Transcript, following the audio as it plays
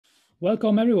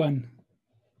Welcome, everyone.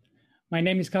 My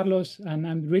name is Carlos, and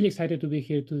I'm really excited to be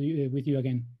here with you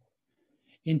again.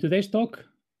 In today's talk,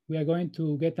 we are going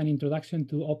to get an introduction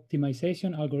to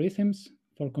optimization algorithms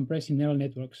for compressing neural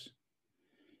networks.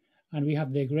 And we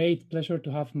have the great pleasure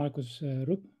to have Marcus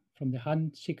Rueb from the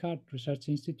Hahn-Schickard Research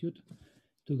Institute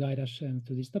to guide us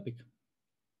through this topic.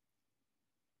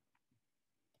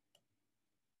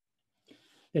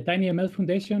 The tinyML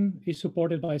Foundation is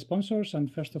supported by sponsors,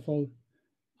 and first of all,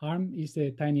 ARM is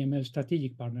the tinyML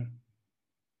strategic partner.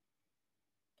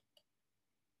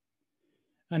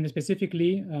 And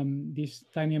specifically, these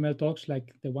tinyML talks,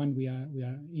 like the one we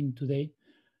are in today,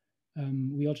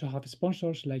 we also have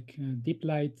sponsors like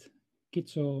DeepLight,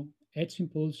 Kitso, Edge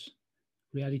Impulse,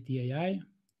 Reality AI,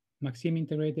 Maxim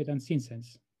Integrated, and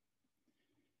SynSense.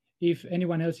 If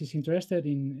anyone else is interested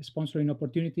in sponsoring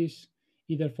opportunities,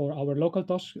 either for our local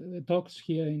talks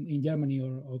here in Germany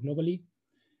or globally,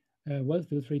 well,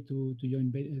 feel free to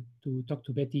join to talk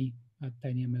to Betty at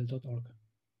tinyml.org.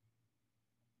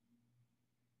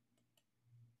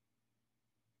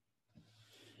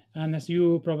 And as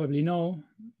you probably know,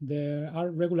 there are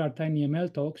regular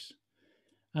tinyML talks,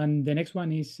 and the next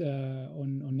one is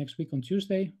on next week on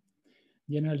Tuesday.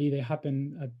 Generally, they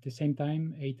happen at the same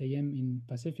time, 8 a.m. in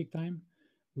Pacific time,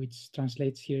 which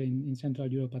translates here in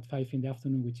Central Europe at 5 in the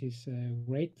afternoon, which is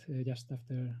great, just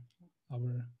after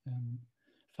our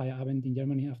Feierabend in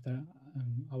Germany, after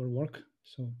our work.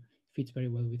 So fits very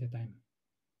well with the time.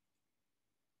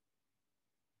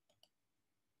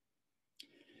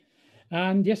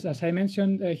 And yes, as I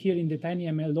mentioned here in the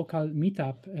tinyML local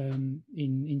meetup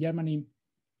in Germany,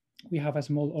 we have a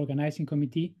small organizing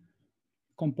committee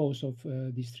composed of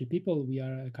these three people we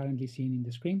are currently seeing in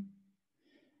the screen.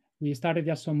 We started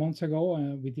just some months ago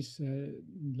with this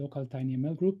local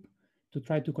tinyML group to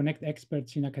try to connect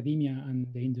experts in academia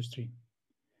and the industry.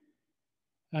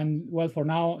 And well, for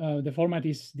now, the format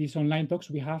is these online talks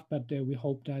we have, but we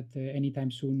hope that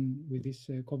anytime soon with this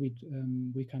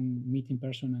COVID, we can meet in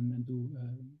person and do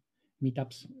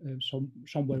meetups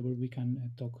somewhere where we can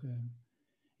talk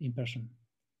in person.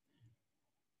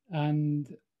 And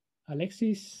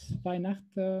Alexis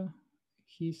Weihnacht,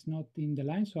 he's not in the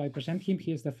line, so I present him.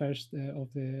 He is the first of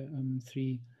the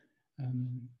three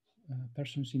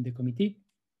persons in the committee.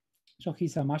 So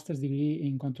he's a master's degree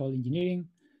in control engineering,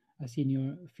 a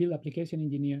senior field application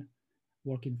engineer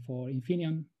working for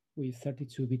Infineon with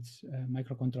 32 bits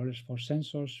microcontrollers for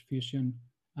sensors, fusion,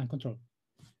 and control.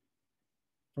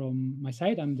 From my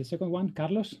side, I'm the second one,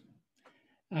 Carlos.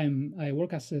 I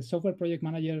work as a software project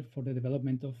manager for the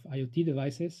development of IoT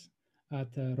devices at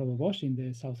Robo-Bosch in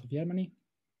the south of Germany.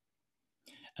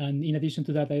 And in addition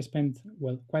to that, I spent,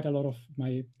 well, quite a lot of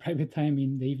my private time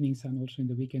in the evenings and also in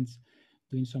the weekends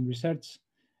doing some research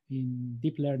in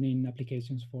deep learning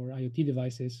applications for IoT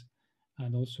devices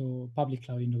and also public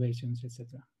cloud innovations,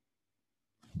 etc.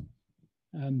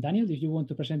 Daniel, if you want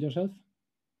to present yourself.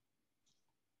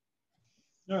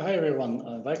 Hi,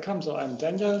 everyone. Welcome. So I'm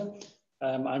Daniel.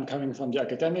 I'm coming from the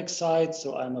academic side.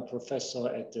 So I'm a professor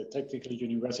at the Technical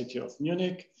University of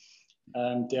Munich.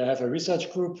 They have a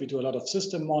research group. We do a lot of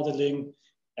system modeling.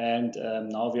 And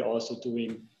now we're also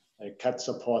doing CAD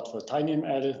support for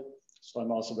tinyML. So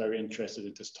I'm also very interested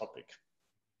in this topic.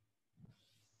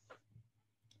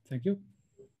 Thank you.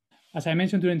 As I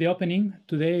mentioned during the opening,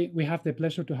 today we have the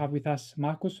pleasure to have with us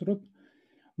Marcus Rueb.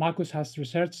 Marcus has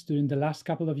researched during the last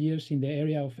couple of years in the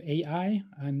area of AI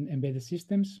and embedded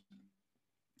systems.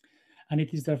 And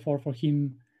it is therefore for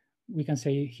him, we can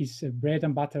say, his bread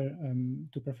and butter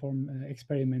to perform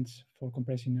experiments for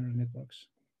compressing neural networks.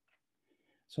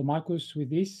 So Marcus,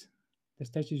 with this, the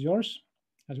stage is yours.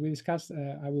 As we discussed,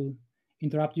 I will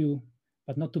interrupt you,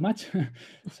 but not too much.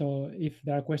 So if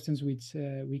there are questions which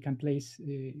we can place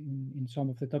in some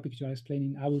of the topics you are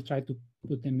explaining, I will try to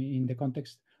put them in the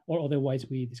context, or otherwise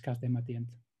we discuss them at the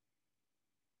end.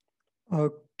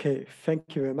 Okay,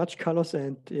 thank you very much, Carlos.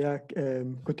 And yeah,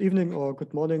 good evening or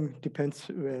good morning, depends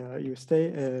where you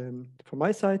stay from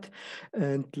my side.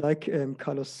 And like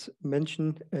Carlos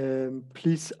mentioned,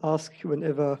 please ask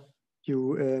whenever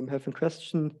you have a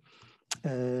question.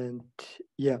 And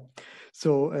yeah,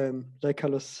 so like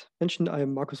Carlos mentioned,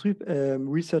 I'm Marcus Rueb,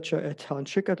 researcher at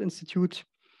Hahn-Schickard Institute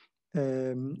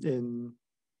in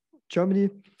Germany.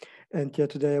 And yeah,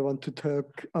 today I want to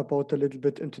talk about a little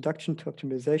bit introduction to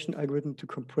optimization algorithm to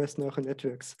compress neural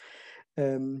networks.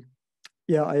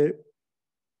 Yeah, I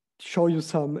show you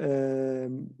some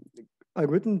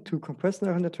algorithm to compress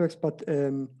neural networks, but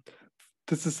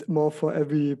this is more for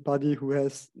everybody who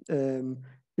has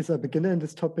is a beginner in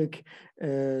this topic,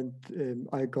 and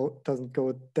doesn't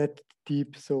go that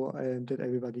deep so that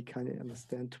everybody can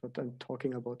understand what I'm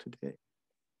talking about today.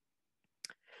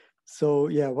 So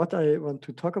yeah, what I want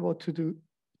to talk about to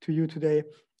you today.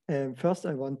 First,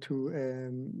 I want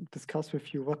to discuss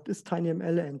with you what is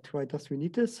tinyML and why does we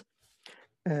need this.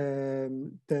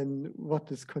 Then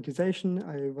what is quantization?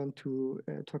 I want to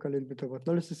talk a little bit about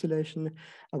knowledge distillation,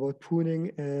 about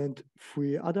pruning, and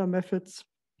 3 other methods.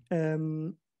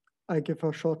 I give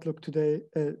a short look today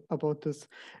about this,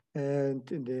 and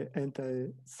in the end,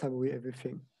 I summary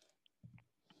everything.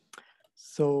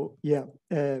 So yeah,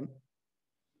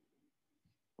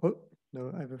 oh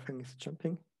no, everything is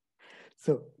jumping.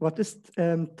 So what is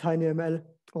tinyML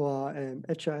or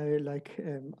Agile, like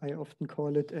I often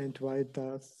call it, and why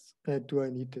do I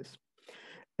need this?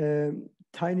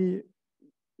 Tiny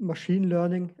machine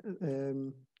learning,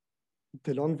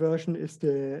 the long version is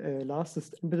the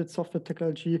latest embedded software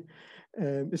technology,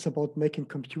 is about making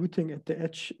computing at the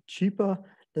edge cheaper,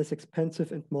 less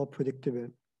expensive, and more predictable.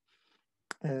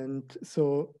 And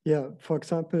so, yeah, for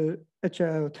example,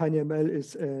 Agile or tinyML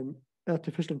is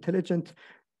artificial intelligence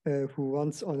who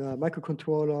runs on a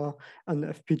microcontroller, an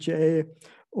FPGA,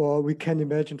 or we can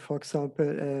imagine, for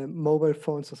example, mobile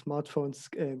phones or smartphones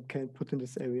can put in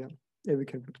this area. We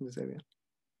can put in this area.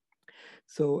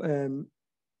 So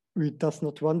we does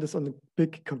not run this on the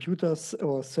big computers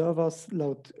or servers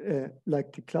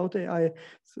like the cloud AI.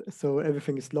 So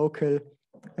everything is local,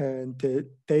 and the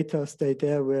data stay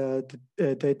there where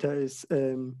the data is.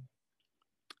 So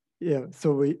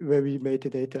where we made the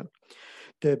data.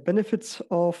 The benefits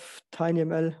of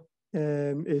tinyML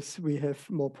is we have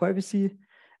more privacy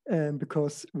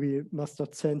because we must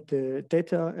not send the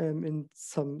data in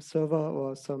some server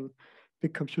or some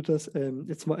big computers.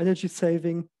 It's more energy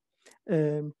saving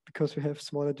because we have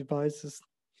smaller devices.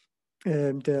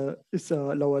 There is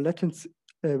a lower latency.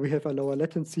 We have a lower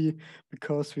latency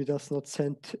because we does not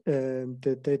send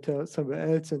the data somewhere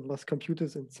else and must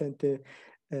computers and send the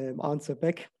answer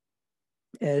back.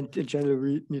 And in general,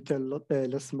 we need a lot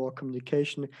less more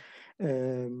communication,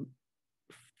 and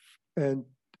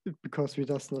because we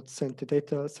does not send the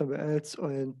data somewhere else,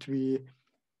 and we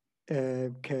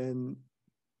can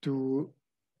do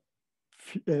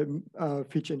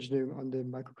feature engineering on the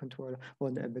microcontroller or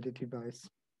on the embedded device.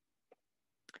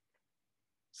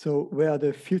 So where are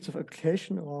the fields of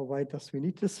application, or why does we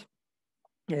need this?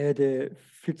 The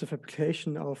fields of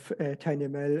application of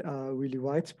tinyML are really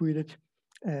widespread.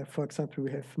 For example, we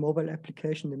have mobile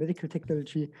application in medical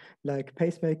technology like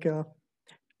pacemaker.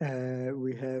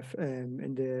 We have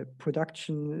in the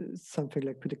production something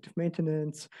like predictive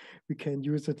maintenance. We can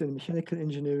use it in mechanical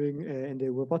engineering in the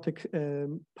robotic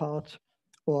part,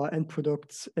 or end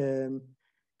products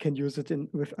can use it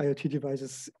with IoT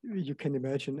devices you can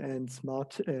imagine, and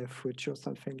smart fridge or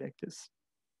something like this.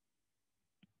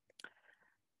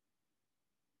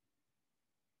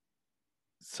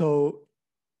 So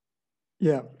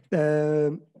yeah,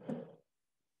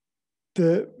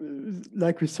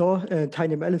 like we saw,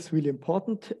 tinyML is really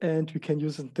important, and we can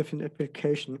use it in different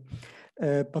application.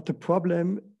 But the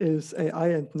problem is AI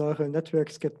and neural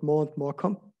networks get more and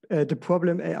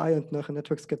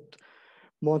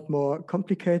more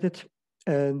complicated,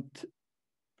 and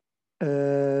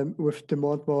with the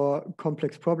more and more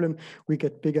complex problem, we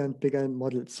get bigger and bigger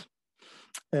models.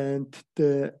 And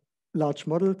the large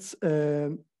models,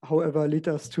 however, lead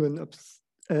us to an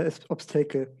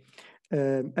obstacle.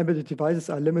 Embedded devices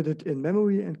are limited in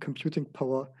memory and computing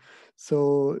power.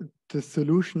 So the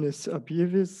solution is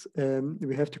obvious.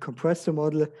 We have to compress the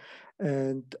model,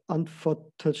 and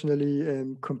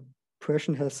unfortunately,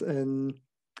 compression has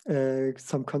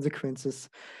some consequences.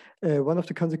 One of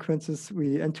the consequences,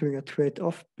 we entering a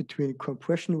trade-off between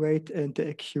compression rate and the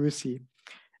accuracy.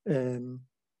 And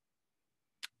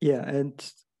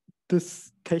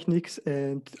this techniques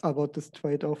and about this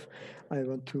trade-off, I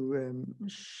want to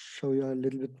show you a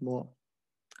little bit more.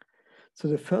 So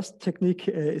the first technique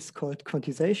is called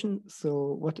quantization.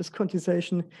 So what is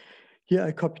quantization? Here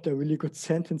I copied a really good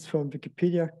sentence from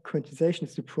Wikipedia. Quantization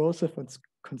is the process of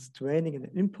constraining an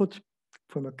input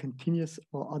from a continuous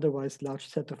or otherwise large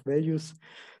set of values,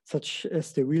 such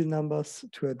as the real numbers,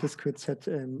 to a discrete set,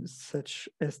 such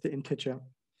as the integer.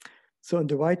 So on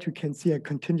the right, you can see a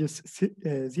continuous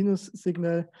sinus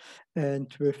signal,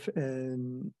 and with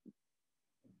and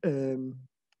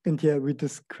here we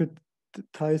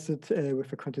discretize it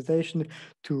with a quantization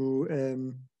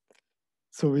to.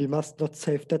 So we must not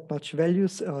save that much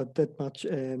values or that much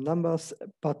numbers,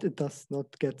 but it does not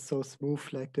get so smooth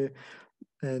like the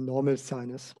normal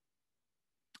sinus.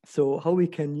 So how we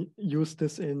can use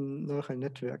this in neural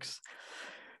networks?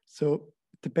 So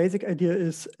the basic idea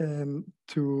is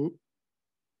to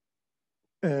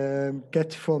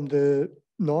get from the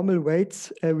normal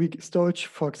weights we storage,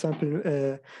 for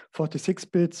example, 46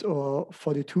 bits or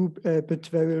 42-bit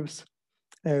variables.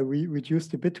 We reduce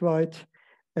the bit weight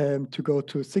to go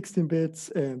to 16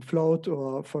 bits float,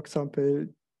 or for example,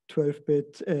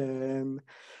 12-bit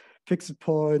fixed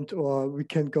point, or we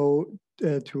can go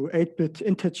to 8-bit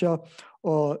integer,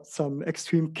 or some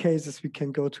extreme cases we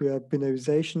can go to a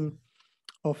binarization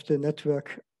of the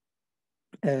network,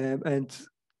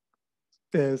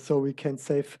 so we can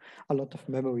save a lot of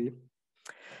memory.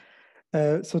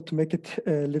 So to make it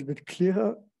a little bit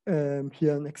clearer,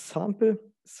 here an example.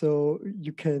 So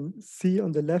you can see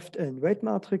on the left a weight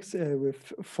matrix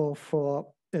with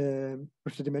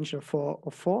the dimension of 4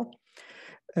 or 4.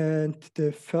 And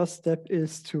the first step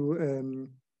is to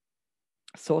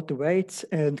sort the weights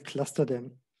and cluster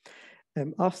them.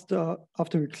 After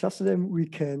we cluster them, we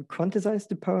can quantize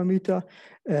the parameter.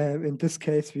 In this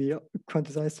case, we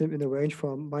quantize them in a range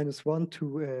from -1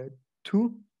 to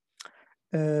 2.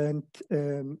 And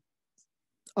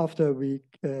after we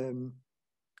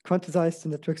quantize the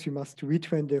networks, we must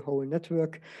retrain the whole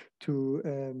network to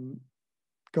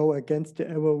go against the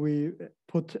error we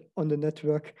put on the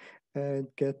network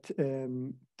and get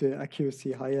the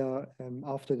accuracy higher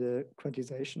after the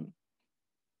quantization.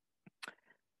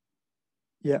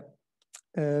 Yeah.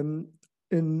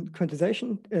 In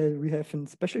quantization, we have a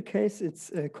special case.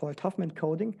 It's called Huffman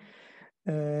coding.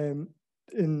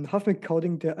 In Huffman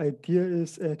coding, the idea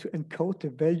is to encode the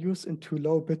values into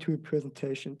low bit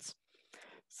representations.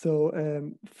 So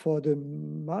for the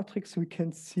matrix, we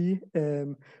can see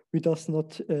we does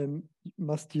not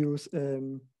must use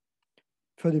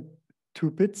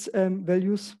 32 bits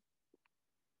values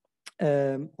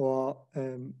or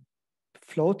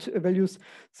float values.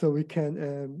 So we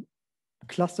can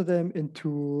cluster them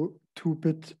into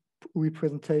 2-bit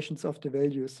representations of the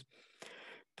values.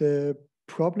 The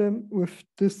problem with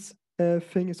this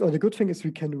thing is, or the good thing is,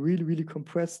 we can really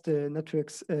compress the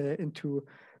networks into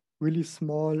really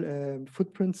small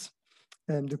footprints.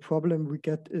 The problem we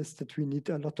get is that we need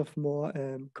a lot of more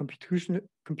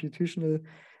computational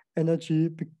energy,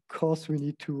 because we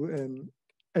need to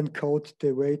encode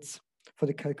the weights for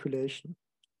the calculation.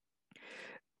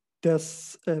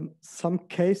 There's some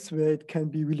case where it can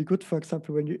be really good. For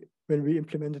example, when we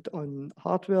implement it on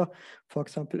hardware, for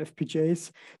example,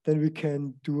 FPGAs, then we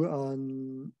can do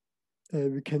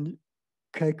we can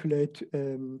calculate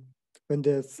when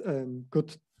there's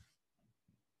good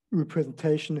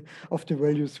representation of the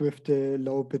values with the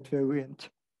low bit variant.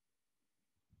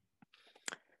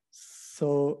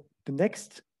 So the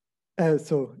next,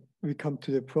 so we come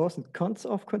to the pros and cons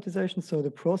of quantization. So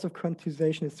the pros of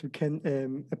quantization is we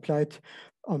can apply it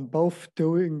on both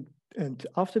during and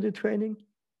after the training.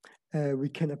 We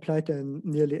can apply it on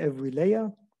nearly every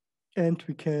layer, and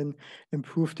we can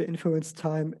improve the inference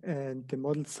time and the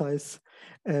model size.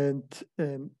 And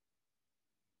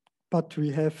but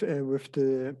we have with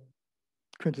the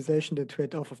quantization the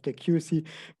trade-off of the accuracy,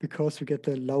 because we get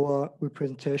a lower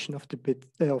representation of the bit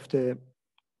of the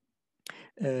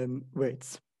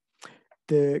weights.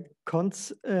 The con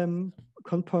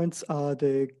points are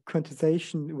the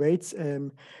quantization weights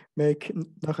make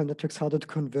neural networks harder to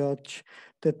converge.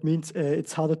 That means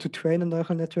it's harder to train a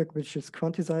neural network which is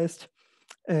quantized,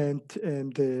 and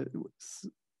the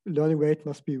learning rate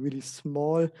must be really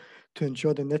small to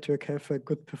ensure the network have a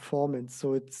good performance.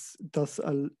 So it does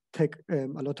take a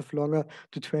lot of longer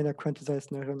to train a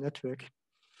quantized neural network.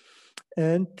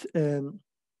 And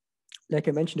like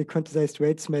I mentioned, the quantized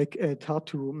weights make it hard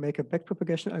to make a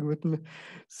backpropagation algorithm.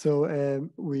 So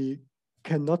we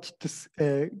cannot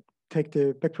take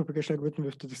the backpropagation algorithm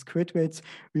with the discrete weights.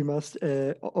 We must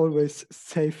always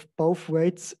save both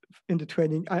weights in the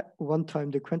training. One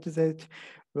time the quantized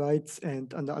weights,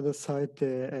 and on the other side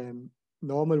the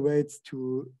normal weights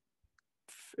to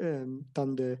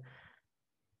done the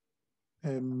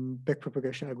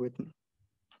backpropagation algorithm.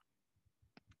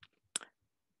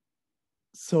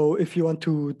 So if you want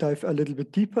to dive a little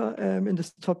bit deeper in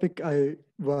this topic, I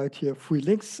write here 3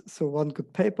 links. So one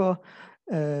good paper,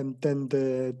 then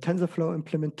the TensorFlow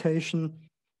implementation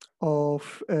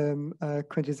of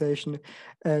quantization,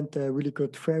 and a really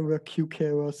good framework,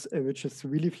 QKeros, which is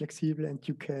really flexible, and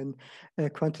you can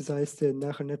quantize the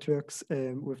neural networks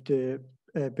with the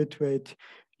bit rate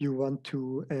you want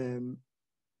to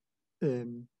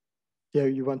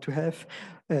have.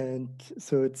 And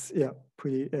so it's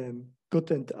pretty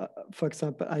good. And for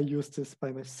example, I use this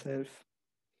by myself.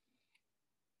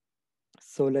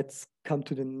 So let's come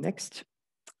to the next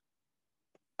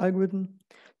algorithm.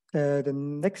 The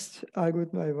next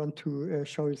algorithm I want to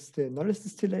show is the knowledge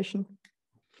distillation.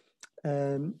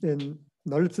 In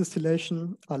knowledge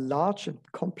distillation. A large and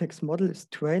complex model is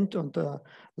trained on a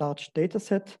large data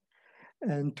set.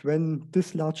 And when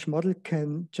this large model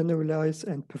can generalize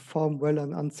and perform well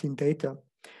on unseen data,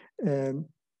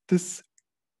 this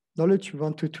knowledge we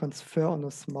want to transfer on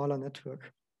a smaller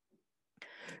network.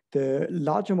 The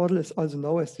larger model is also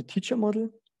known as the teacher model.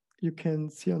 You can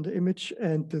see on the image,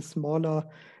 and the smaller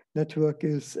network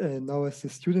is known as the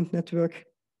student network.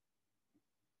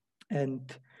 And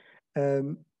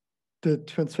the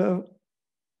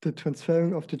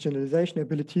transferring of the generalization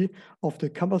ability of the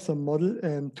cumbersome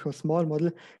model to a small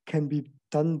model can be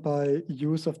done by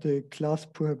use of the class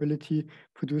probability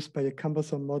produced by the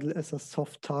cumbersome model as a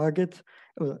soft target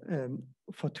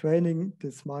for training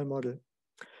the small model.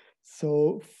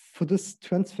 So for this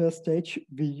transfer stage,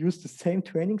 we use the same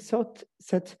training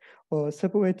set or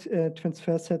separate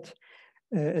transfer set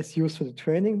as used for the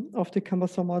training of the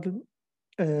cumbersome model.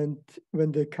 And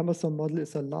when the cumbersome model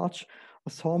is a large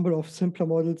ensemble of simpler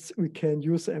models, we can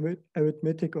use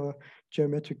arithmetic or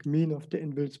geometric mean of the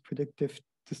inbuilt predictive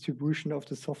distribution of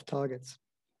the soft targets.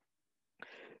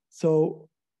 So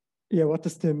yeah, what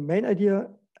is the main idea?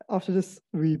 After this,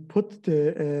 we put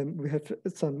the, we have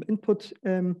some input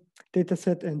data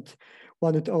set and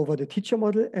run it over the teacher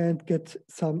model and get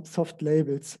some soft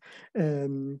labels.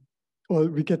 Or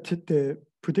we get the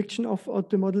prediction of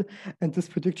the model, and this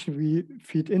prediction we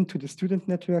feed into the student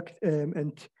network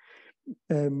and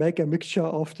make a mixture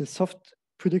of the soft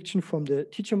prediction from the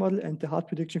teacher model and the hard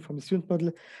prediction from the student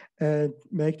model, and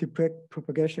make the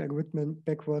propagation algorithm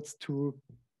backwards to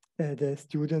the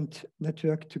student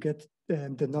network to get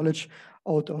the knowledge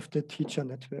out of the teacher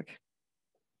network.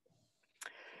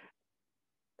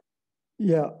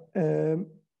 Yeah,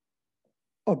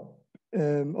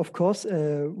 of course,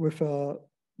 with a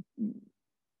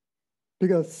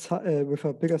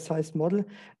bigger sized model,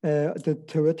 the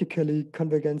theoretically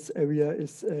convergence area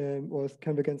is or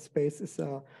convergence space is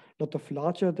a lot of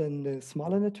larger than the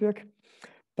smaller network.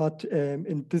 But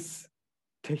in this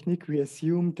technique, we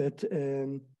assume that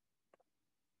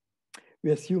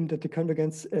the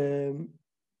convergence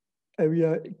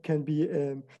area can be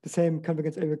the same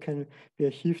convergence area can be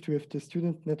achieved with the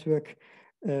student network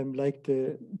like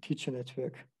the teacher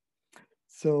network.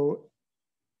 So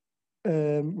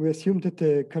we assume that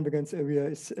the convergence area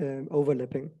is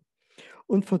overlapping.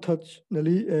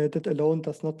 Unfortunately, that alone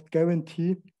does not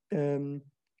guarantee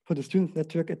for the student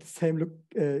network at the same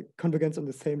convergence on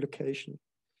the same location.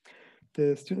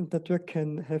 The student network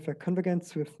can have a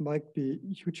convergence which might be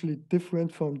hugely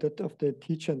different from that of the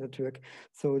teacher network.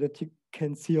 So that you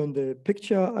can see on the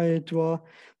picture I draw.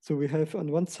 So we have on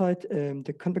one side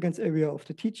the convergence area of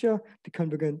the teacher, the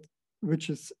convergence which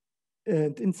is,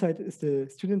 and inside is the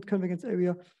student convergence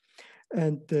area,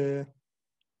 and the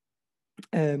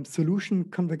solution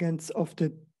convergence of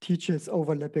the teacher is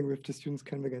overlapping with the student's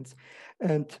convergence.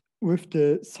 And with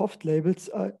the soft labels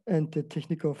and the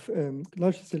technique of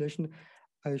knowledge distillation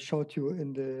I showed you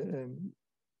in the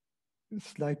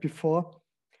slide before,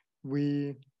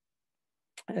 we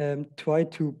try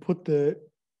to put the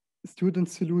student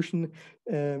solution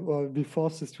or we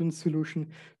force the student solution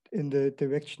in the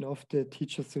direction of the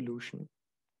teacher solution.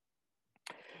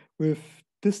 With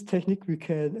this technique, we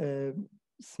can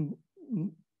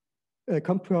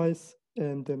comprise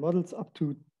the models up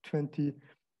to 20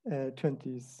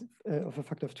 of a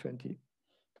factor of 20.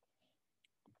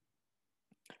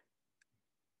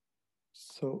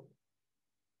 So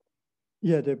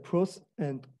yeah, the pros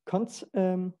and cons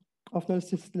of knowledge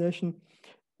distillation.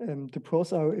 The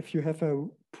pros are if you have a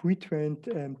pre-trained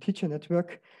teacher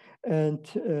network and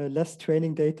less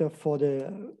training data for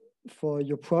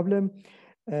your problem,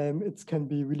 it can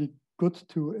be really good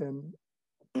to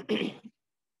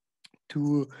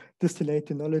to distillate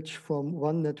the knowledge from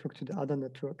one network to the other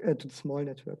network, to the small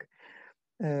network.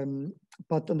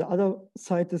 But on the other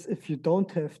side is if you don't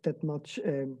have that much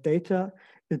data,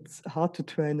 it's hard to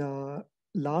train a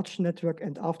large network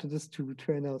and after this to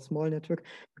train a small network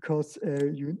because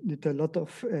you need a lot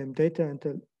of data and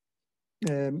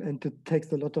it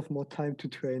takes a lot of more time to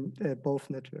train both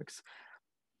networks.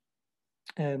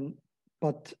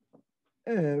 But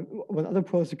one other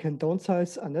pro is you can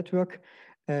downsize a network,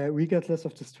 regardless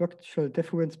of the structural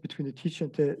difference between the teacher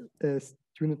and the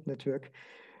student network.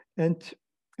 And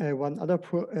one other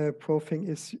pro thing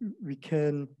is we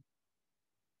can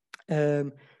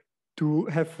we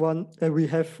have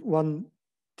one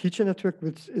teacher network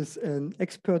which is an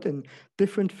expert in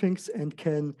different things and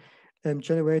can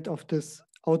generate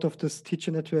out of this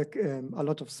teacher network a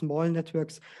lot of small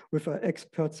networks with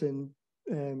experts in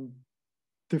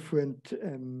different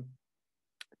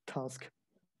tasks.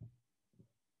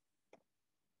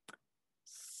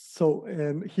 So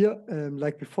here,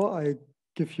 like before, I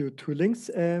give you two links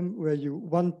where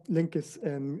one link is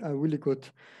a really good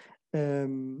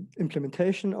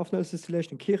implementation of knowledge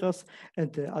distillation in Keras,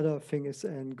 and the other thing is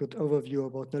a good overview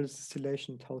about knowledge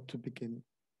distillation and how to begin.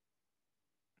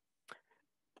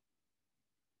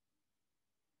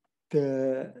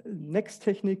 The next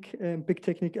technique, big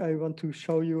technique I want to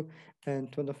show you,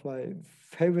 and one of my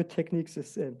favorite techniques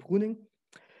is pruning.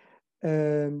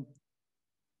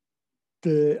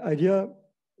 The idea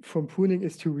from pruning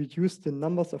is to reduce the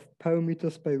numbers of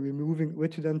parameters by removing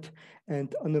redundant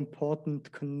and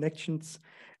unimportant connections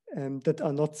that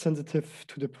are not sensitive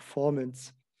to the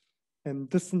performance.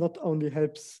 This not only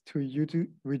helps to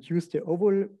reduce the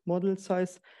overall model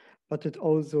size, but it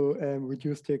also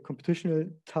reduces the computational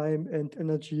time and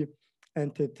energy,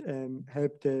 and it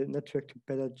helps the network to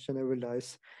better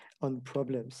generalize on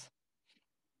problems.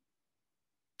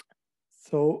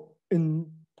 So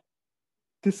in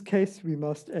this case, we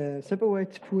must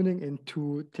separate pruning in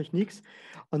two techniques.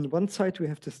 On one side, we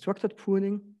have the structured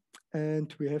pruning,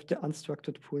 and we have the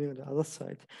unstructured pruning on the other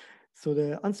side. So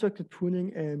the unstructured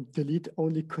pruning delete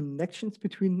only connections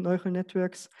between neural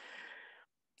networks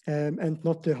and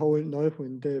not the whole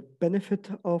neuron. The benefit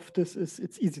of this is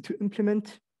it's easy to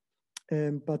implement,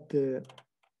 but the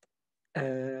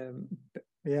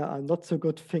not so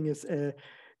good thing is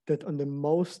that on the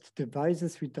most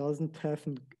devices, we doesn't have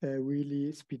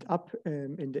really speed up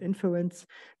in the inference,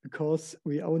 because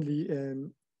we only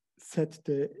set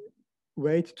the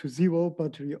weight to 0,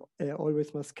 but we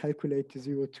always must calculate the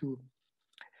 0 too.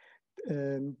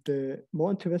 The more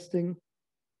interesting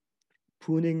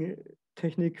pruning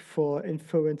technique for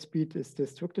inference speed is the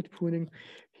structured pruning.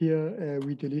 Here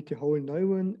we delete the whole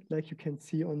neuron, like you can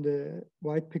see on the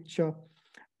right picture.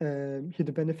 Here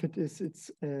the benefit is it's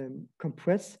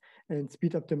compress and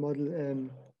speed up the model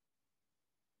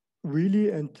really,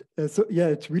 and so yeah,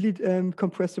 it really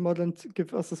compress the model and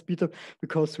give us a speed up,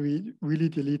 because we really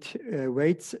delete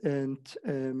weights and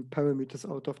parameters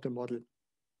out of the model.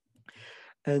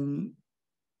 And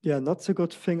yeah, not so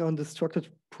good thing on the structured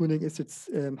pruning is it's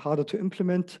harder to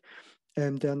implement.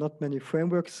 There are not many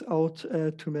frameworks out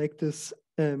to make this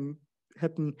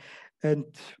happen, and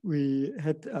we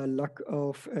had a lack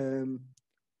of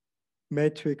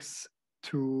metrics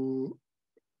to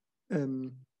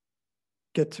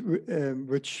get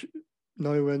which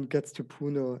neuron gets to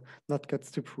prune or not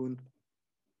gets to prune.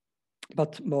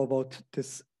 But more about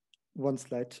this one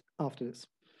slide after this.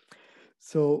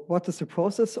 So what is the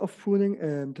process of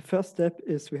pruning? The first step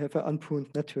is we have an unpruned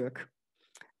network.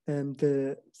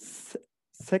 The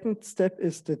second step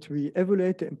is that we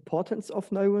evaluate the importance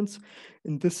of neurons.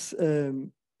 In this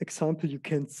example, you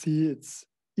can see it's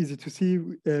easy to see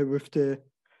with the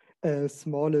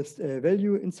smallest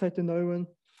value inside the neuron.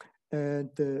 And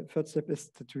the third step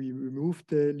is that we remove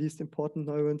the least important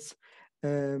neurons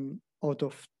out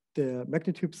of the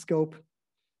magnitude scope.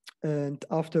 And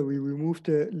after we remove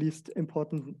the least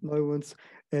important neurons,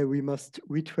 we must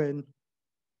retrain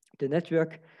the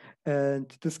network.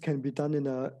 And this can be done in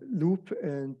a loop,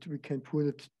 and we can prune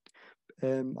it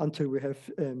until we have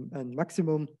a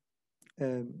maximum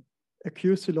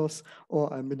accuracy loss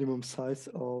or a minimum size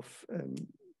of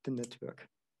the network.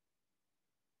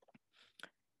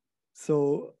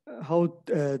 So how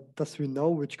does we know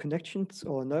which connections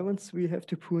or neurons we have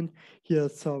to prune? Here are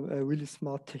some really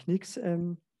smart techniques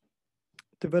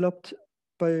developed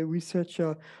by a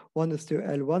researcher. One is the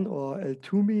L1 or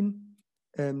L2 mean.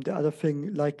 The other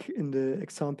thing, like in the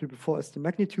example before, is the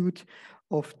magnitude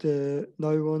of the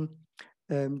neuron.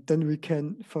 Then we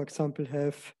can, for example,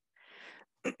 have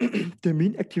the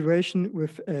mean activation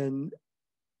with an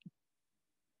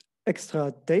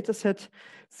extra data set.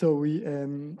 So we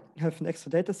have an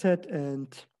extra data set and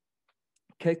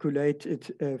calculate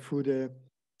it through the,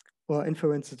 or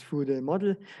inference it through the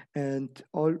model, and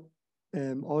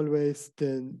always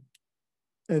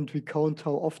and we count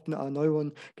how often our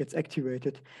neuron gets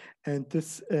activated. And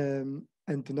this and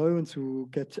the neurons who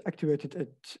get activated at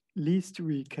least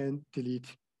we can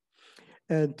delete.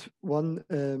 And one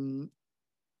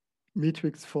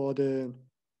matrix for the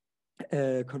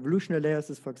convolutional layers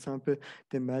is, for example,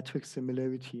 the matrix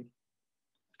similarity.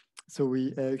 So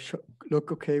we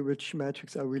look, okay, which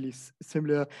matrices are really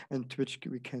similar and which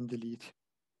we can delete.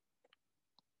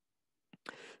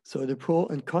 So the pro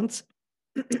and cons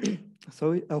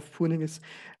of pruning is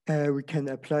we can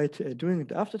apply it during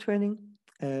and after training.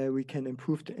 We can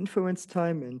improve the inference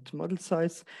time and model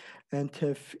size, and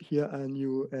have here a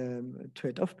new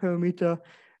trade-off parameter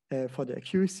for the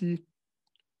accuracy.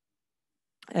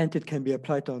 And it can be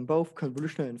applied on both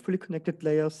convolutional and fully connected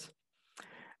layers.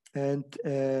 And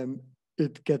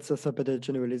it gets us a better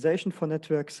generalization for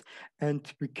networks,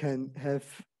 and we can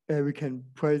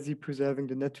privacy preserving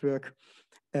the network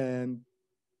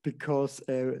because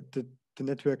the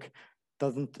network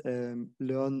doesn't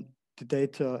learn the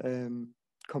data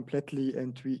completely,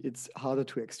 and it's harder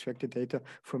to extract the data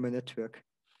from a network.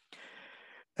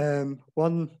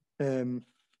 One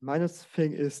minus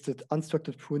thing is that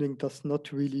unstructured pruning does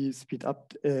not really speed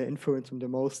up inference on the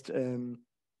most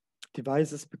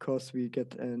devices, because we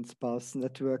get a sparse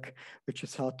network, which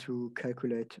is hard to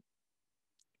calculate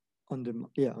on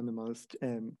the most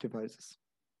devices.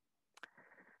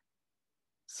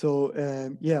 So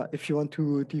if you want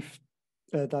to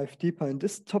dive deeper in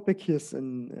this topic, here's a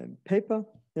paper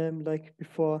like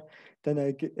before. Then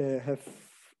I have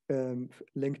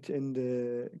linked in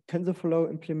the TensorFlow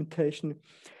implementation,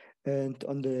 and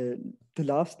on the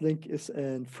last link is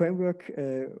a framework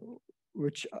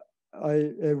which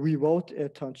I rewrote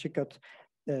at Hahn-Schickard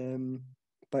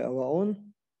by our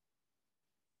own.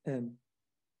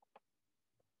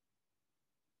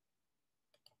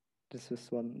 This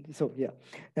is one. So yeah,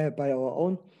 by our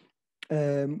own,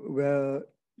 where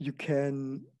you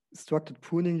can structured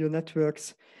pruning your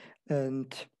networks,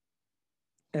 and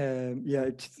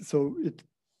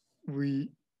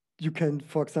you can,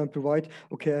 for example, write,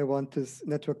 okay, I want this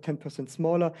network 10%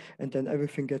 smaller, and then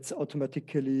everything gets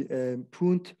automatically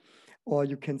pruned. Or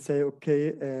you can say,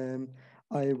 okay,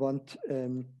 I want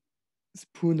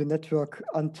prune the network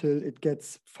until it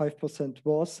gets 5%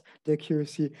 worse the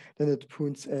accuracy, then it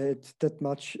prunes it that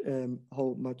much,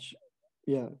 how much,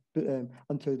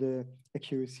 until the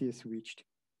accuracy is reached.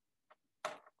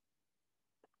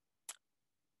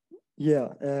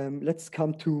 Let's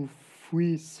come to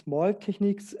 3 small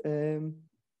techniques,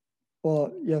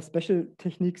 special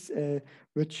techniques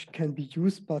which can be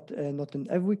used, but not in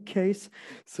every case.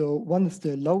 So one is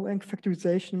the low-rank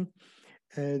factorization.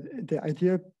 The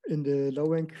idea in the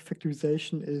low-rank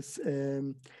factorization is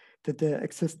that there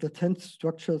exist latent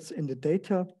structures in the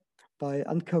data. By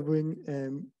uncovering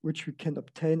which we can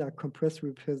obtain a compressed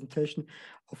representation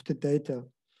of the data.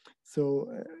 So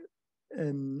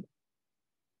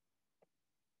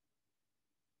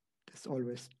this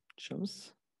always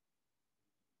jumps.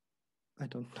 I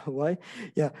don't know why.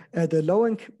 The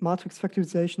low-rank matrix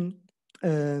factorization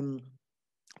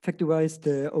factorize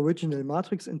the original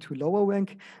matrix into lower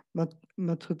rank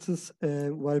matrices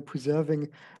while preserving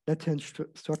latent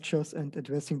structures and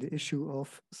addressing the issue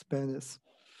of sparseness.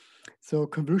 So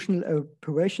convolutional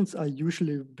operations are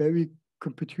usually very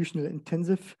computational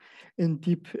intensive in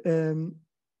deep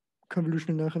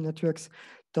convolutional neural networks.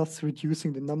 Thus,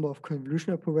 reducing the number of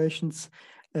convolutional operations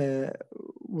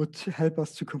would help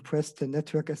us to compress the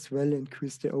network as well,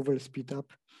 increase the overall speed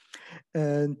up.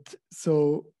 And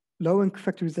so low-rank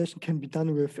factorization can be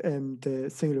done with the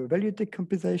singular value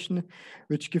decomposition,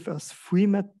 which give us three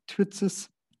matrices,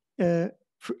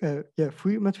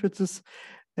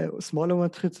 smaller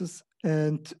matrices,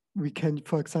 and we can,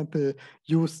 for example,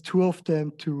 use 2 of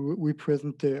them to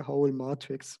represent the whole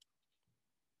matrix.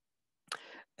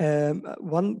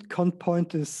 One con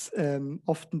point is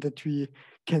often that we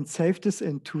can save this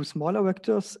in 2 smaller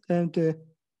vectors and the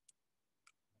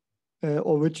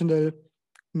original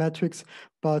matrix,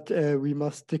 but we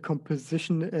must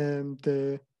decomposition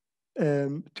the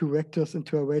 2 vectors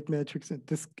into a weight matrix, and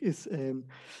this is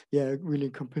really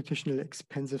a computationally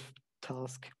expensive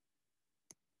task.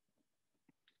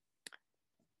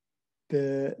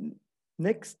 The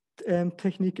next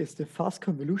technique is the fast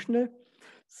convolutional.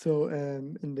 So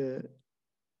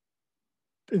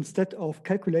instead of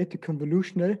calculate the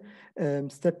convolutional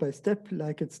step by step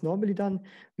like it's normally done,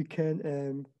 we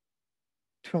can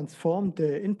transform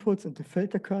the inputs into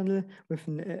filter kernel with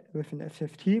an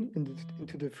FFT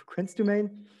into the frequency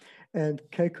domain, and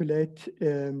calculate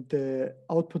the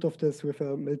output of this with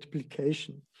a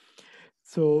multiplication.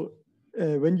 So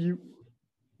when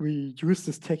we use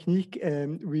this technique,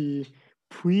 we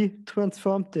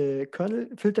pre-transform the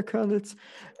filter kernels,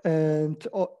 and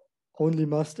only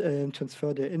must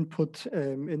transfer the input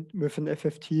with an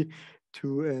FFT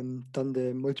to done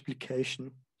the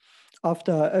multiplication.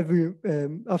 After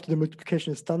the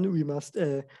multiplication is done, we must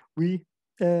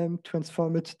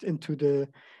transform it into the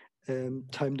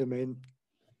time domain.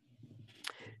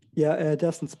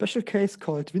 There's a special case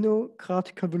called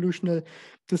Vinograd convolutional.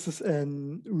 This is a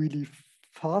really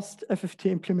fast FFT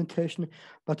implementation,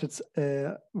 but it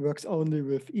works only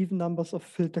with even numbers of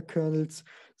filter kernels.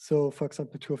 So, for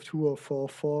example, 2 of 2 or 4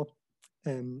 of 4.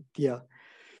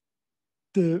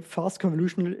 The fast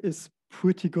convolutional is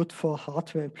pretty good for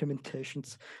hardware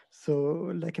implementations.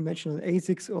 So, like I mentioned on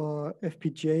ASICs or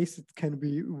FPGAs, it can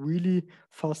be really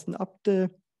fasten up the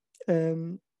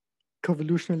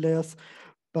convolutional layers,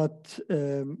 but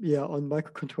yeah, on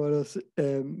microcontrollers,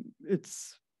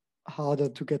 it's harder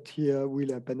to get here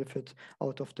really a benefit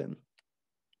out of them.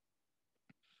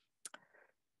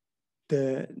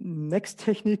 The next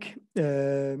technique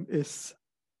is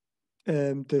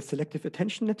the selective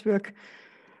attention network.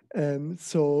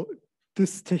 So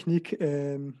this technique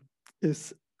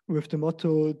is with the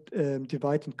motto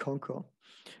divide and conquer.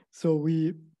 So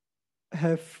we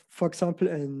have, for example,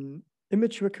 an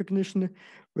image recognition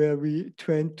where we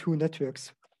train two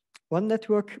networks. One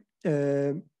network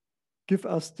give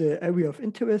us the area of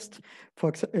interest. For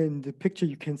example, in the picture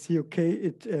you can see, okay,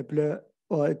 it blur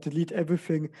or it delete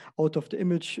everything out of the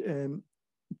image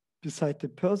beside the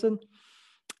person.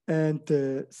 And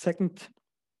the second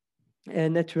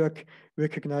network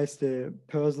recognize the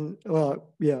person, or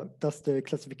yeah, does the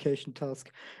classification task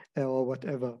or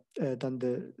whatever than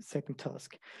the second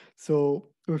task. So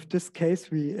with this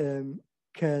case, we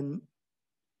can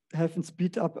have a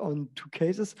speed up on two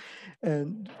cases.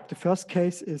 And the first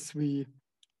case is we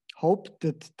hope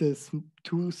that the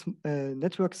two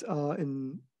networks are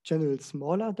in general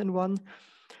smaller than one.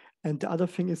 And the other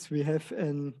thing is we have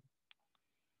an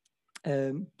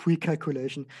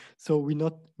pre-calculation. So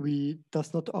we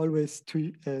does not always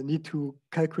need to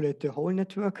calculate the whole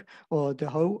network or the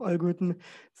whole algorithm.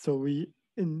 So we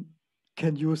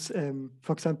can use,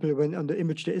 for example, when on the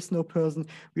image there is no person,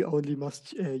 we only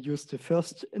must use the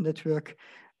first network,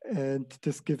 and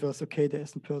this gives us, okay, there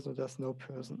is a person or there's no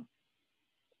person.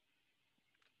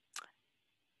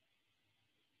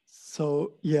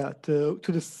 So yeah, to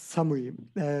the summary,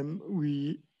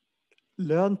 we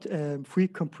learned three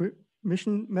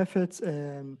compression methods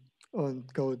and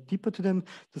go deeper to them.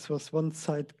 This was one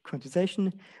side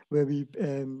quantization, where we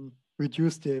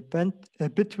reduce the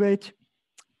bit rate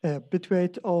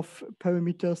of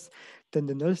parameters. Then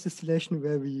the knowledge distillation,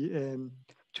 where we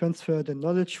transfer the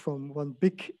knowledge from one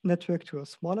big network to a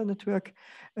smaller network,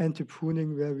 and the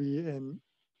pruning, where we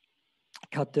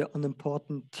cut the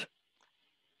unimportant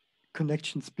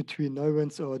connections between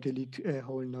neurons or delete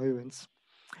whole neurons.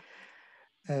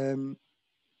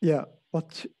 Yeah,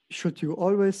 what should you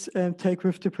always take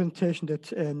with the presentation?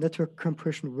 That network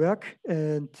compression work,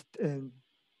 and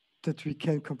that we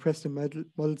can compress the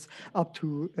models up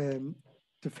to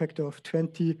the factor of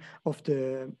 20 of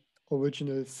the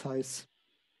original size.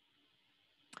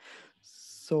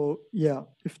 So yeah,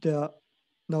 if there are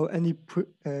now any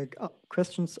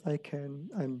questions,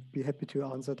 I'm be happy to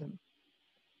answer them.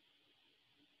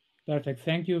 Perfect.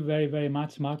 Thank you very, very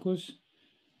much, Marcus.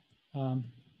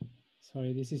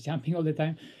 Sorry, this is jumping all the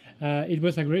time. It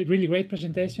was a really great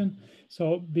presentation.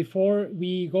 So before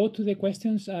we go to the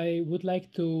questions, I would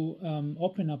like to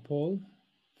open a poll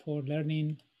for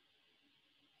learning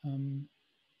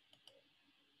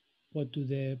what do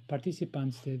the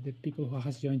participants, the people who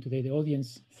has joined today, the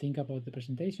audience, think about the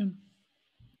presentation.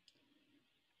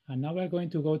 And now we're going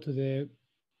to go to the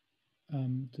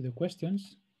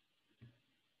questions.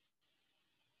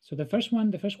 So the first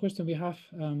question we have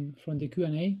from the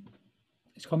Q&A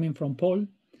is coming from Paul.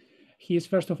 He is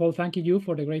first of all thanking you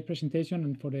for the great presentation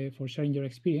and for sharing your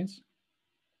experience.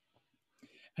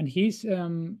 And he's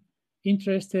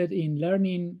interested in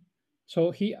learning.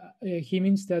 So he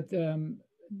means that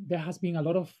there has been a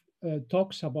lot of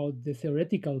talks about the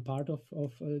theoretical part of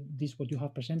this what you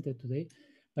have presented today,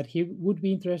 but he would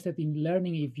be interested in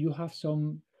learning if you have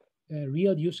some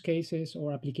real use cases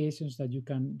or applications that you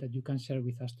can share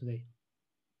with us today.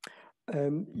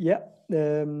 Yeah.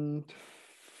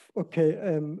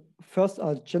 Okay. First,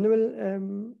 a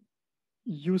general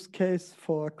use case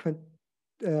for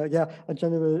a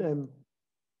general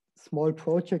small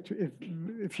project.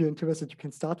 If you're interested, you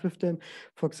can start with them.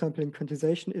 For example, in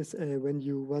quantization is when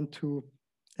you want to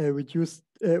reduce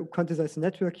quantize the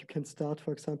network, you can start,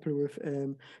 for example, with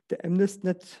the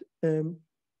MNIST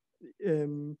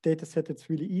data set. It's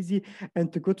really easy,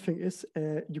 and the good thing is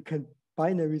you can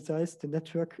binary size the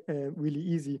network really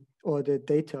easy, or the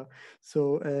data.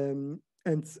 So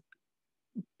and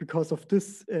because of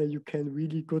this, you can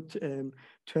really good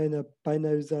train a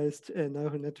binary sized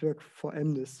neural network for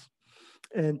MNIST.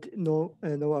 And now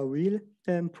a real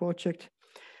project.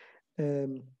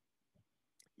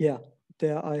 Yeah,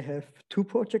 there I have two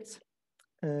projects.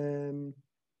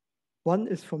 One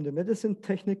is from the medicine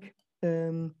technique.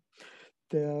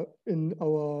 There in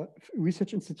our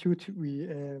research institute, we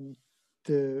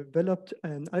developed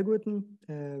an algorithm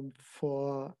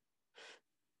for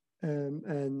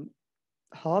an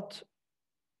heart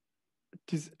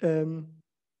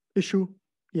issue.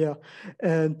 Yeah,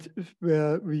 and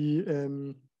where we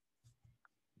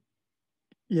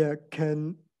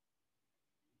can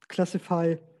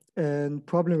classify a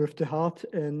problem with the heart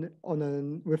and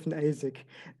with an ASIC,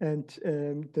 and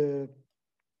the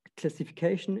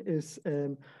classification is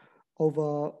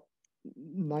over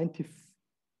 95%,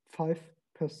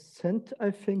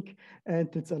 I think,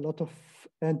 and it's a lot of,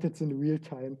 and it's in real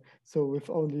time. So with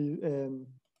only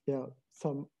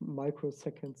some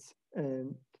microseconds,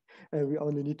 and we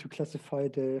only need to classify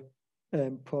the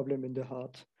problem in the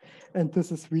heart. And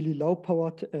this is really low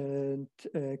powered and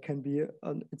can be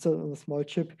it's on a small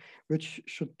chip, which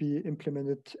should be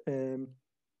implemented on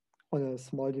a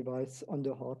small device on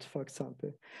the heart, for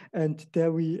example. And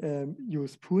there we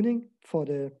use pruning for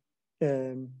the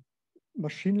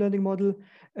machine learning model,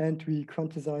 and we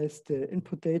quantize the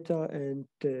input data and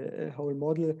the whole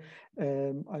model,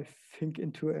 I think,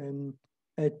 into an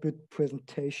 8-bit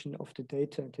presentation of the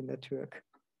data and the network.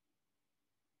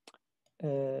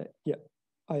 Yeah,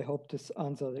 I hope this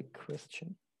answered the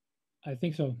question. I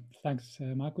think so. Thanks,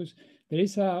 Marcus. There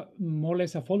is a more or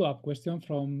less a follow-up question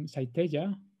from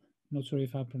Saiteja. Not sure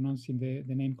if I'm pronouncing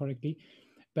the name correctly,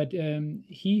 but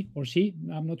he or she,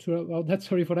 I'm not sure about that,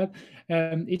 sorry for that,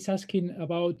 it's asking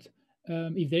about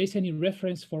if there is any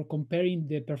reference for comparing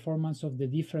the performance of the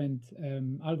different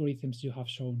algorithms you have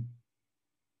shown.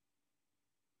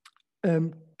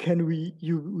 Can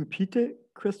you repeat the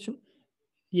question?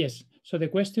 Yes. So the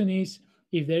question is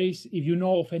if you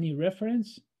know of any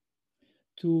reference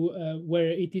to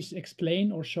where it is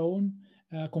explained or shown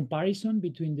comparison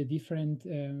between the different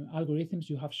algorithms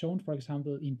you have shown, for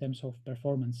example, in terms of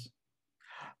performance.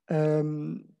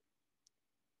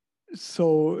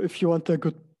 So if you want a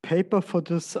good paper for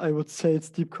this, I would say it's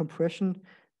deep compression,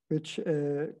 which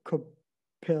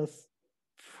compares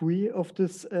 3 of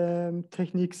these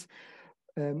techniques.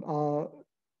 Are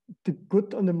the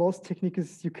good on the most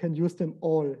techniques, you can use them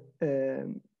all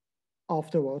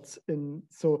afterwards.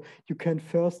 So you can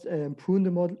first prune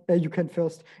the model. You can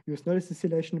first use noise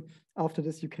distillation. After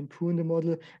this, you can prune the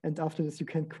model, and after this, you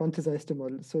can quantize the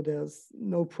model. So there's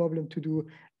no problem to do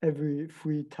every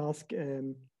 3 tasks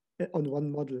on one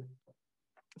model.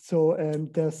 So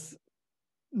there's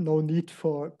no need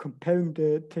for comparing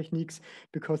the techniques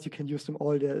because you can use them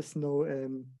all. There is no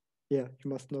you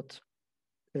must not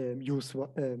use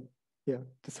one.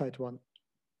 Decide one.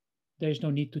 There is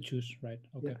no need to choose, right?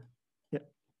 Okay. Yeah.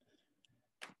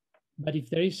 But if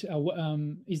there is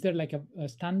there like a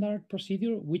standard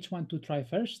procedure, which one to try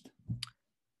first?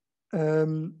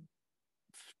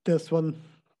 There's one.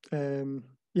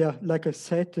 Like I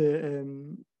said,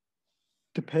 the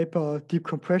paper deep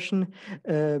compression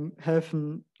have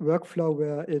a workflow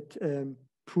where it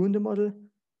prune the model,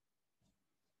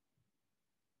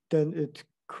 then it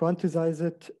quantizes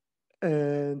it,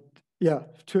 and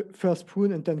first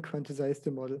prune and then quantize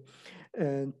the model.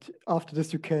 And after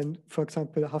this, you can, for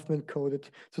example, Huffman code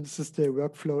it. So this is the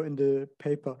workflow in the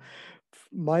paper.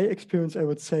 My experience, I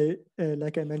would say,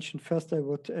 like I mentioned, first I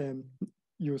would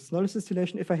use knowledge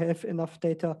distillation if I have enough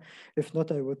data. If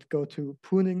not, I would go to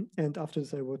pruning, and after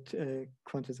this, I would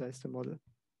quantize the model.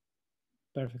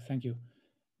 Perfect, thank you.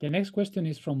 The next question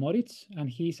is from Moritz, and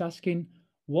he's asking,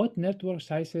 what network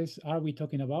sizes are we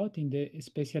talking about in the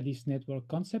specialist network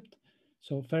concept?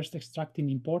 So first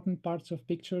extracting important parts of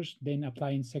pictures, then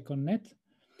applying second net.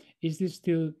 Is this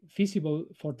still feasible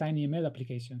for tinyML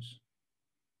applications?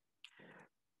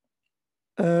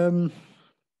 Like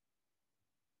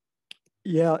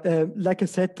I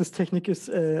said, this technique is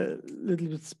a little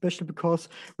bit special because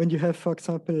when you have, for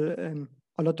example,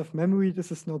 a lot of memory,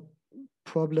 this is no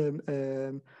problem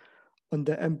on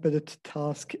the embedded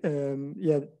task.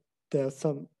 There are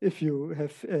some, if you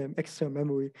have extra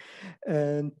memory.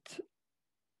 And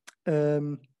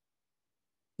the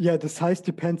size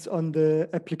depends on the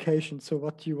application. So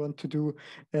what you want to do,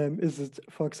 is it,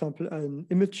 for example, an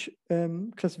image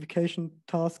classification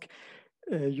task?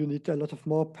 You need a lot of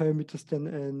more parameters than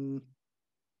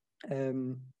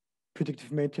an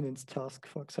predictive maintenance task,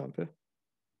 for example.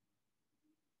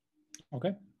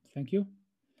 Okay, thank you.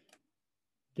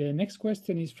 The next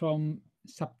question is from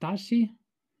Saptarshi,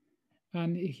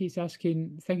 and he's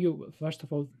asking, thank you, first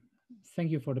of all,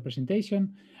 thank you for the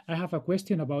presentation. I have a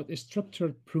question about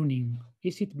structured pruning.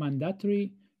 Is it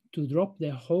mandatory to drop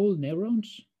the whole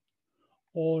neurons,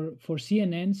 or for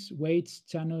CNNs, weights,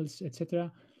 channels, etc.,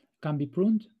 can be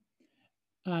pruned?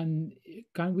 And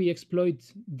can we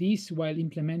exploit this while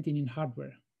implementing in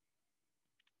hardware?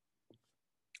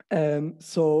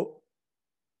 So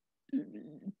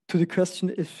to the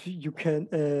question if you can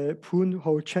prune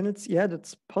whole channels, yeah,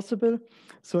 that's possible.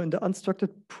 So in the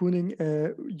unstructured pruning,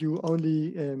 you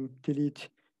only delete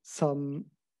some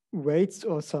weights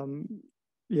or some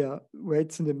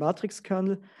weights in the matrix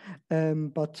kernel,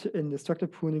 but in the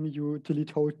structured pruning you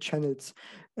delete whole channels,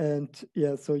 and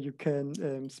so you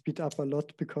can speed up a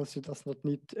lot because it does not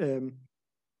need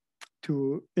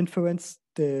to inference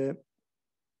the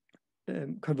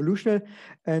convolutional.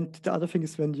 And the other thing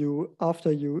is, when you,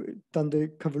 after you done the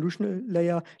convolutional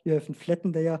layer, you have a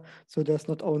flattened layer, so there's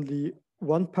not only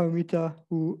one parameter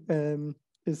who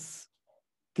is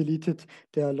deleted,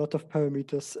 there are a lot of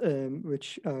parameters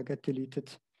which get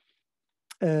deleted.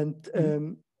 And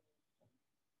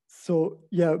so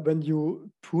when you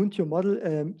pruned your model,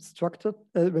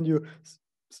 when you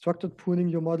structured pruning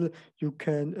your model, you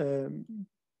can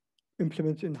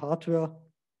implement it in hardware,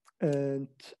 and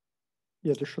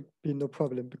there should be no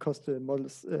problem because the model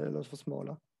is a lot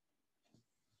smaller.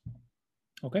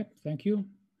 Okay, thank you.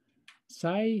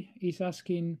 Sai is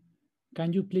asking,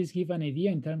 can you please give an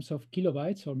idea in terms of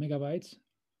kilobytes or megabytes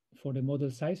for the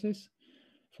model sizes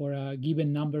for a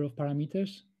given number of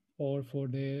parameters, or for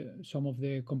some of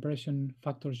the compression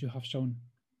factors you have shown?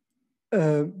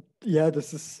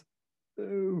 This is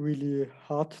really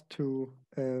hard to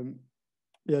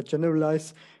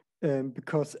generalize,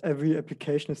 because every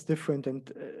application is different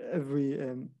and every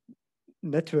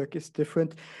network is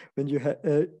different. When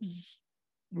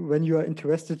you are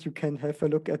interested, you can have a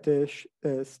look at the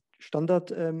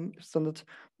standard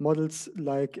models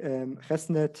like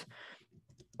ResNet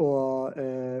or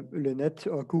LeNet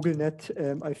or GoogleNet.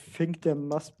 I think there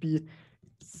must be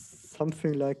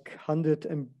something like 100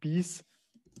 MBs,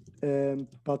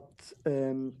 but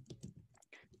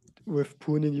with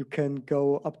pruning you can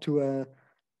go up to a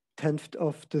 1/10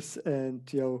 of this, and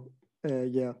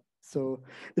so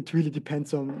it really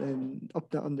depends on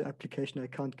the application. I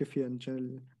can't give you a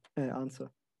general answer.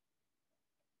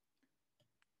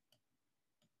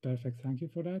 Perfect, thank you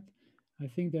for that. I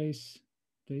think there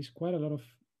is quite a lot of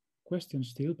questions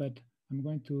still, but I'm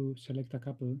going to select a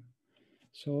couple.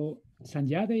 So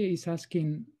Sanjade is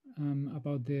asking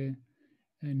about the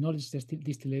knowledge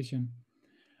distillation.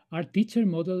 Are teacher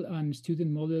model and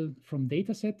student model from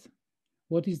dataset?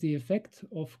 What is the effect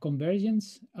of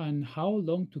convergence, and how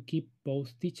long to keep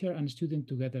both teacher and student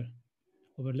together?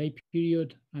 Overlay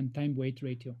period and time weight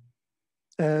ratio.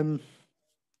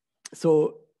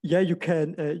 So you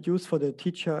can use for the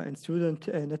teacher and student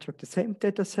network the same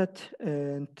dataset,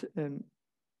 and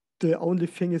the only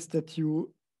thing is that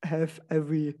you have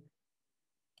every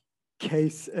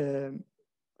case in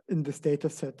this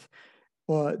dataset,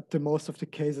 or the most of the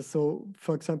cases. So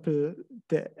for example,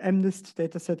 the MNIST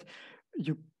dataset,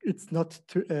 it's not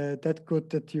that good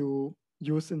that you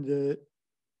use in the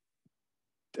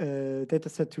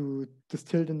dataset to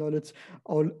distill the knowledge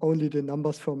only the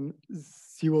numbers from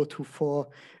 0 to 4.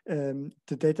 The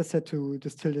dataset to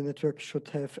distill the network should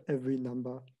have every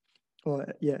number, or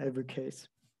every case.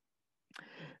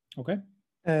 Okay.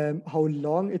 How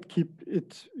long it keep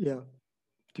it,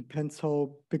 depends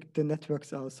how big the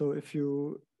networks are. So if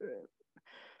you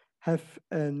have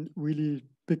a really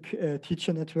big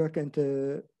teacher network and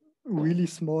a really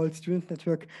small student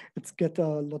network, it's get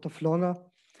a lot of longer.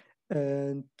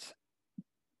 And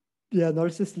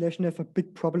knowledge distillation have a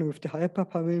big problem with the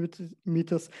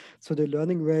hyperparameters. So the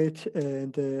learning rate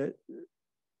and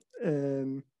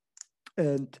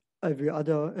every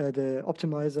other the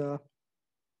optimizer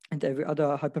and every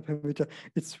other hyperparameter,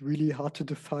 it's really hard to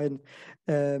define.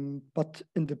 But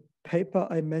in the paper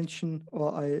I mentioned,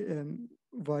 or I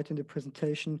write in the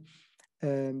presentation,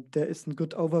 there is a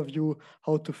good overview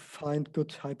how to find good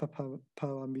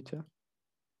hyperparameter.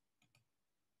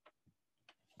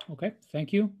 Okay,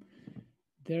 thank you.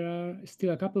 There are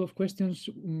still a couple of questions.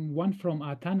 One from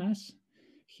Atanas.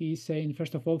 He's saying,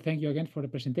 first of all, thank you again for the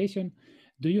presentation.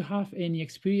 Do you have any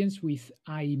experience with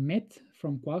IMET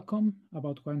from Qualcomm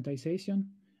about quantization?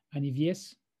 And if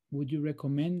yes, would you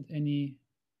recommend any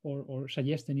or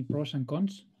suggest any pros and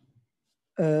cons?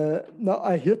 No,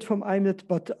 I heard from IMET,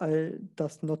 but I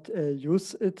does not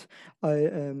use it. I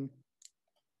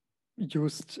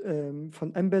used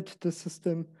from embed the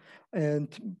system,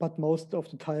 but most of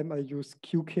the time I use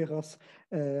QKeras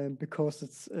because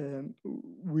it's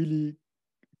really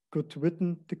good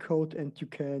written, the code, and you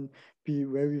can be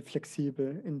very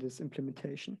flexible in this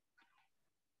implementation.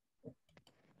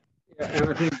 Yeah, and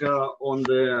I think on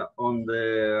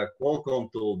the Qualcomm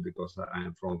tool, because I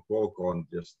am from Qualcomm,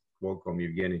 just Qualcomm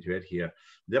Evgeny to add here,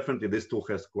 definitely this tool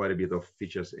has quite a bit of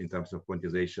features in terms of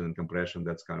quantization and compression.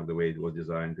 That's kind of the way it was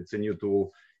designed. It's a new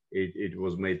tool. It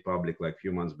was made public like a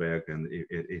few months back, and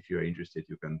if you're interested,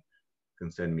 you can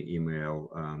send me email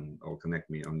or connect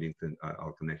me on LinkedIn.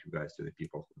 I'll connect you guys to the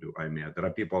people who do IMET. There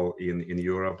are people in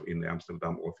Europe, in the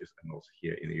Amsterdam office, and also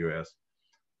here in the US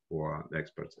for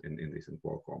experts in this in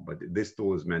Qualcomm. But this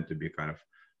tool is meant to be kind of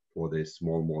for the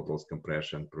small models,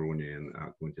 compression, pruning,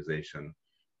 quantization.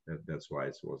 That's why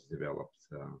it was developed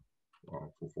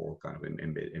for kind of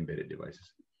embedded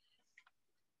devices.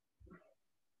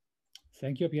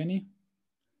 Thank you, Evgeny.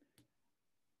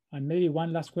 And maybe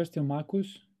one last question,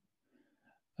 Marcus.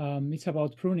 It's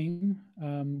about pruning.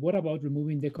 What about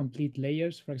removing the complete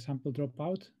layers, for example,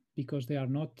 dropout, because they are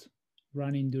not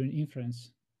running during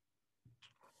inference?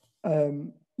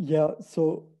 Yeah,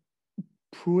 so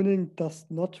pruning does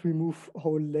not remove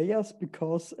whole layers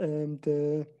because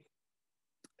the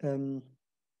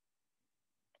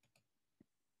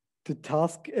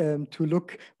task to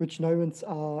look which neurons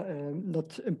are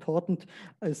not important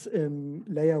is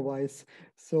layer-wise.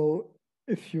 So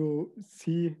if you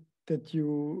see that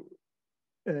you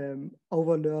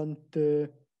overlearn the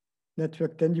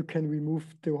network, then you can remove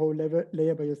the whole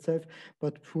layer by yourself.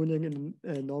 But pruning in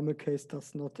a normal case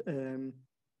does not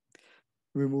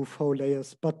remove whole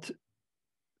layers. But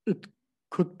it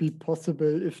could be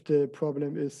possible if the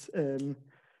problem is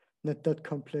not that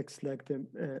complex like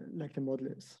the model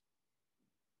is.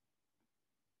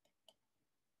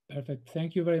 Perfect.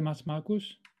 Thank you very much,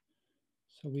 Marcus.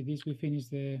 So with this, we finish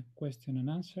the question and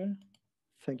answer.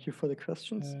 Thank you for the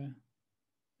questions.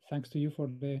 Thanks to you for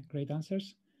the great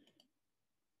answers.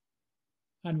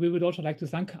 And we would also like to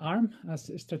thank ARM as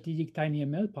a strategic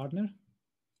tinyML partner.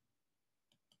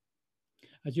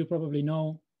 As you probably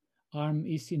know, ARM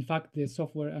is in fact the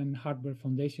software and hardware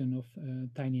foundation of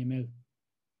tinyML.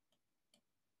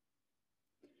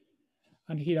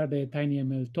 And here are the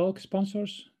tinyML talk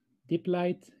sponsors: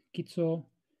 DeepLight, Kitso,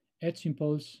 Edge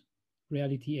Impulse,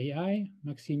 Reality AI,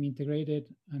 Maxim Integrated,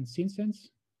 and SynSense.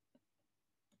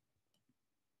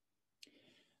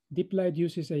 DeepLight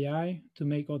uses AI to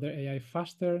make other AI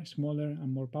faster, smaller,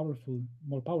 and more powerful,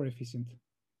 more power efficient.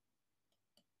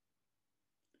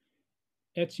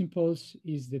 Edge Impulse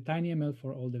is the tinyML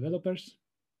for all developers.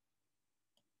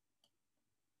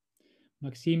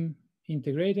 Maxim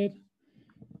Integrated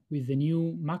with the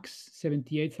new Max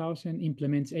 78000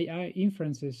 implements AI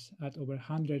inferences at over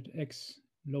 100x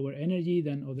lower energy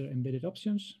than other embedded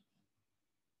options.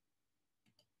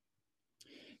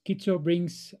 Kitso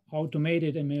brings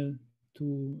automated ML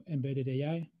to embedded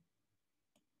AI.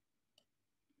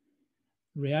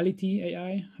 Reality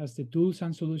AI has the tools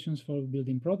and solutions for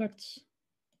building products.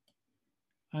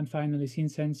 And finally,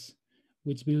 SynSense,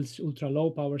 which builds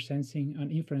ultra-low power sensing and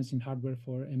inferencing hardware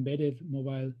for embedded,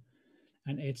 mobile,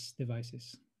 and edge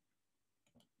devices.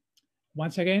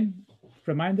 Once again,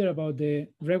 reminder about the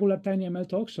regular tinyML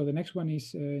talks. So the next one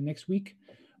is next week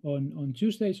on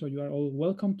Tuesday, so you are all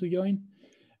welcome to join.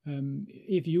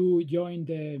 If you join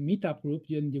the meetup group,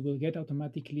 then you will get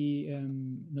automatically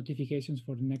notifications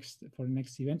for the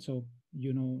next event, so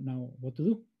you know now what to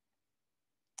do.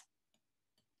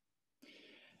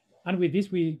 And with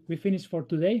this, we finish for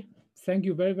today. Thank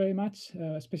you very, very much,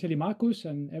 especially Marcus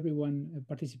and everyone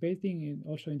participating,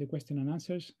 also in the question and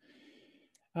answers.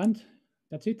 And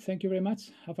that's it. Thank you very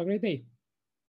much. Have a great day.